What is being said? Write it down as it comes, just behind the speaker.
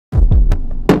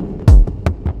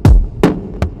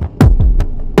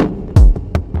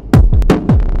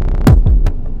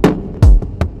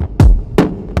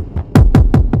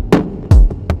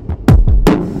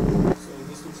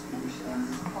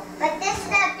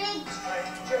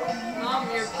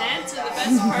Pants are the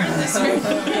best part of this movie.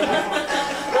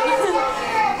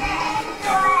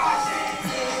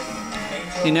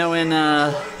 You know in,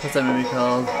 what's that movie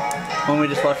called? One we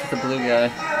just watched with the blue guy.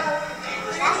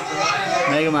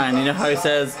 Megamind, you know how he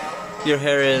says, your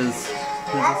hair is,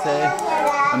 what does he say?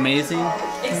 Amazing?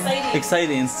 Exciting.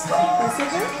 Exciting.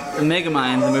 The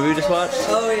Megamind, the movie we just watched.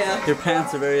 Oh yeah. Your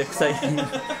pants are very exciting.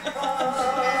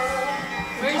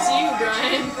 Where's you,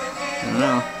 Bryan? I don't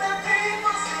know.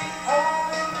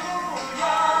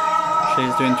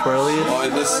 She's doing twirlies. Oh,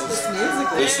 and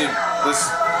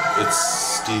it's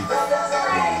Steve.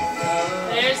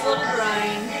 There's little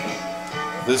Bryan.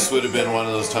 This would have been one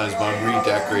of those times Mom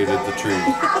redecorated the tree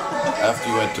after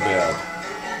you went to bed.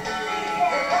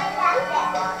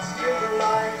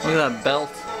 Look at that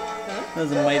belt.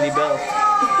 That's a mighty belt.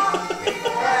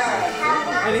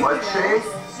 What shade?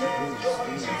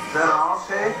 Is that all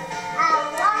shade?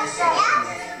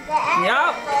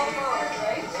 Yup.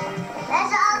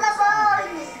 That's all the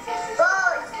bones.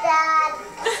 Bones, Dad.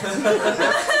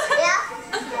 Yeah?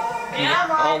 Yeah.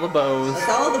 All the bows. That's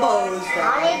all the bows.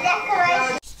 Only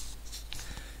decoration.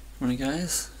 Morning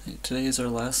guys. Today is our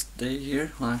last day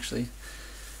here. Well actually,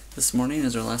 this morning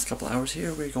is our last couple hours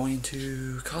here. We're going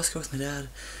to Costco with my dad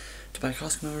to buy a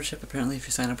Costco membership. Apparently if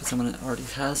you sign up with someone that already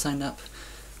has signed up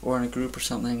or in a group or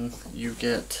something, you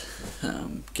get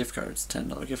gift cards,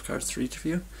 $10 gift cards for each of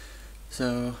you.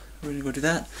 So we're gonna go do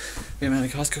that. We haven't had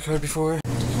a Costco card before. You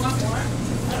want more? I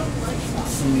don't like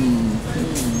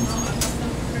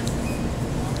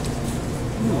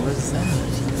Ooh, what is that?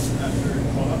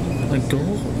 A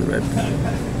gold Red Bull.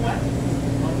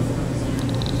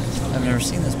 I've never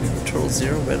seen this before. Total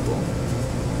Zero Red Bull.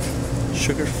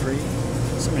 Sugar free.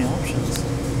 So many options.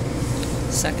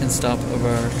 Second stop of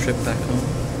our trip back home.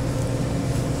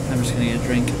 I'm just gonna get a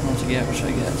drink. What to get? What should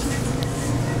I get?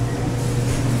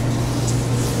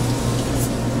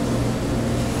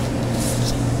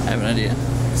 I have an idea.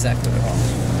 Exactly what I want.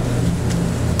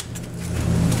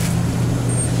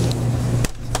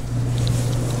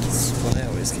 That's what I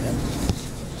always get.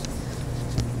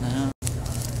 Now,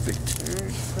 Victor,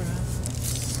 perhaps.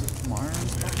 Mars.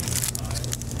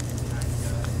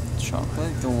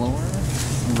 Chocolate galore.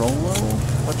 Rolo.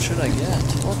 What should I get?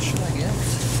 What should I get?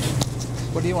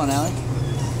 What do you want, Alec?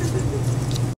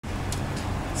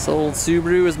 This old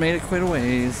Subaru has made it quite a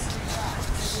ways.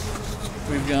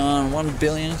 We've gone 1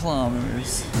 billion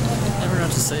kilometers. Never know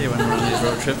what to say when we're on these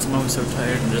road trips. I'm always so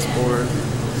tired and just bored.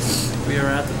 We are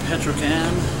at the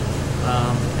Petrocan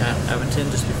at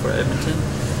Edmonton, just before Edmonton.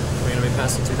 We're going to be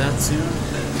passing through that soon.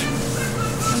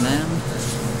 And then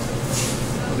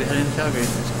we'll be heading to Calgary.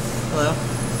 Hello.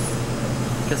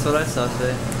 Guess what I saw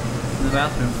today? In the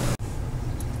bathroom.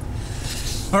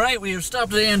 Alright, we have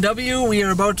stopped at A&W. We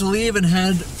are about to leave and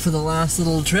head for the last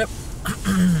little trip.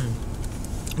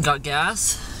 Got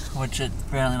gas, which is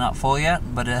apparently not full yet,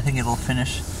 but I think it'll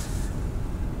finish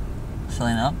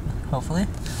filling up, hopefully.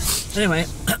 Anyway,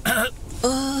 I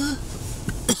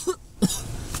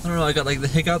don't know, I got like the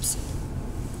hiccups,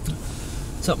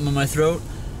 something in my throat,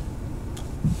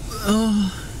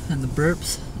 and the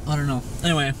burps, I don't know.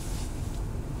 Anyway,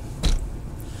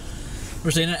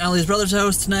 we're staying at Allie's brother's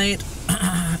house tonight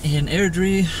in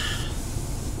Airdrie.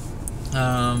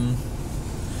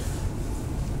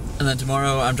 And then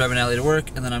tomorrow I'm driving Allie to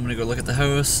work, and then I'm gonna go look at the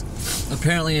house.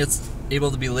 Apparently it's able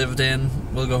to be lived in.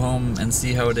 We'll go home and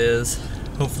see how it is.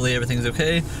 Hopefully everything's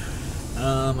okay.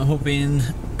 I'm hoping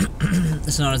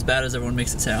it's not as bad as everyone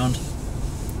makes it sound.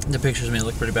 The pictures may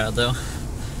look pretty bad though.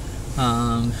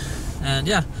 And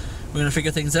yeah, we're gonna figure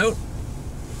things out.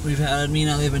 Me and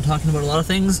Allie have been talking about a lot of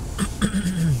things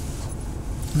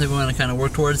that we want to kind of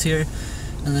work towards here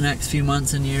in the next few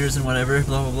months and years and whatever,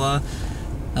 blah blah blah.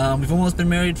 We've almost been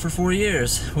married for 4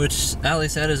 years, which Allie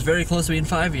said is very close to being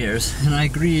 5 years, and I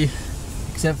agree,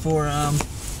 except for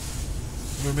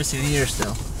we're missing a year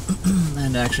still,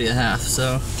 and actually a half,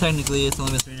 so technically it's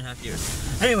only been 3.5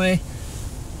 years. Anyway,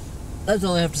 that's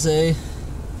all I have to say.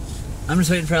 I'm just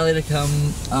waiting for Allie to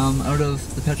come out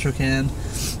of the Petrocan,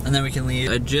 and then we can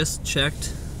leave. I just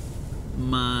checked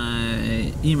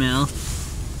my email,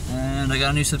 and I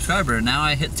got a new subscriber. Now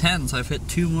I hit 10, so I've hit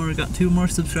got 2 more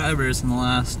subscribers in the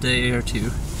last day or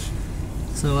 2.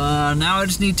 So now I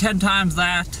just need 10 times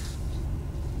that,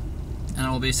 and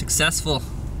I will be successful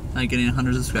at getting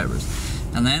 100 subscribers.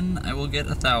 And then I will get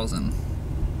 1,000.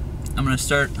 I'm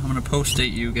gonna post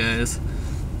date you guys.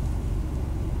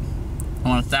 I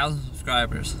want 1,000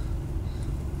 subscribers.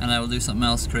 And I will do something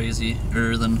else crazier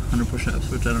than 100 push-ups,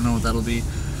 which I don't know what that'll be.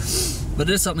 But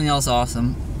it is something else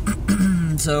awesome.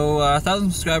 So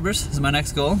 1,000 subscribers is my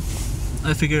next goal.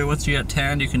 I figure once you get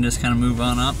 10, you can just kind of move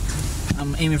on up.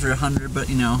 I'm aiming for 100, but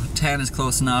you know, 10 is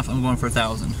close enough. I'm going for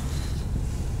 1,000.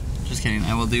 Just kidding.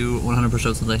 I will do 100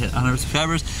 push-ups until I hit 100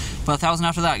 subscribers, but 1,000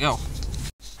 after that. Go.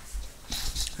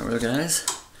 Alright, guys.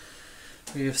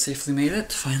 We have safely made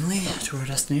it, finally, to our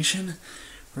destination.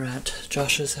 We're at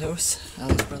Josh's house,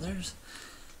 Alice Brothers,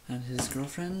 and his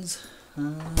girlfriends.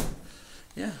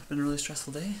 Yeah, been a really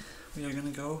stressful day. We are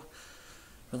gonna go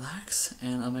relax,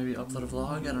 and I'll maybe upload a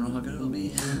vlog. I don't know how good it'll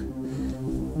be.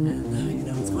 And you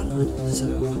know what's going on. So,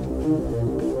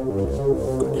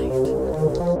 good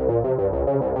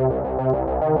night.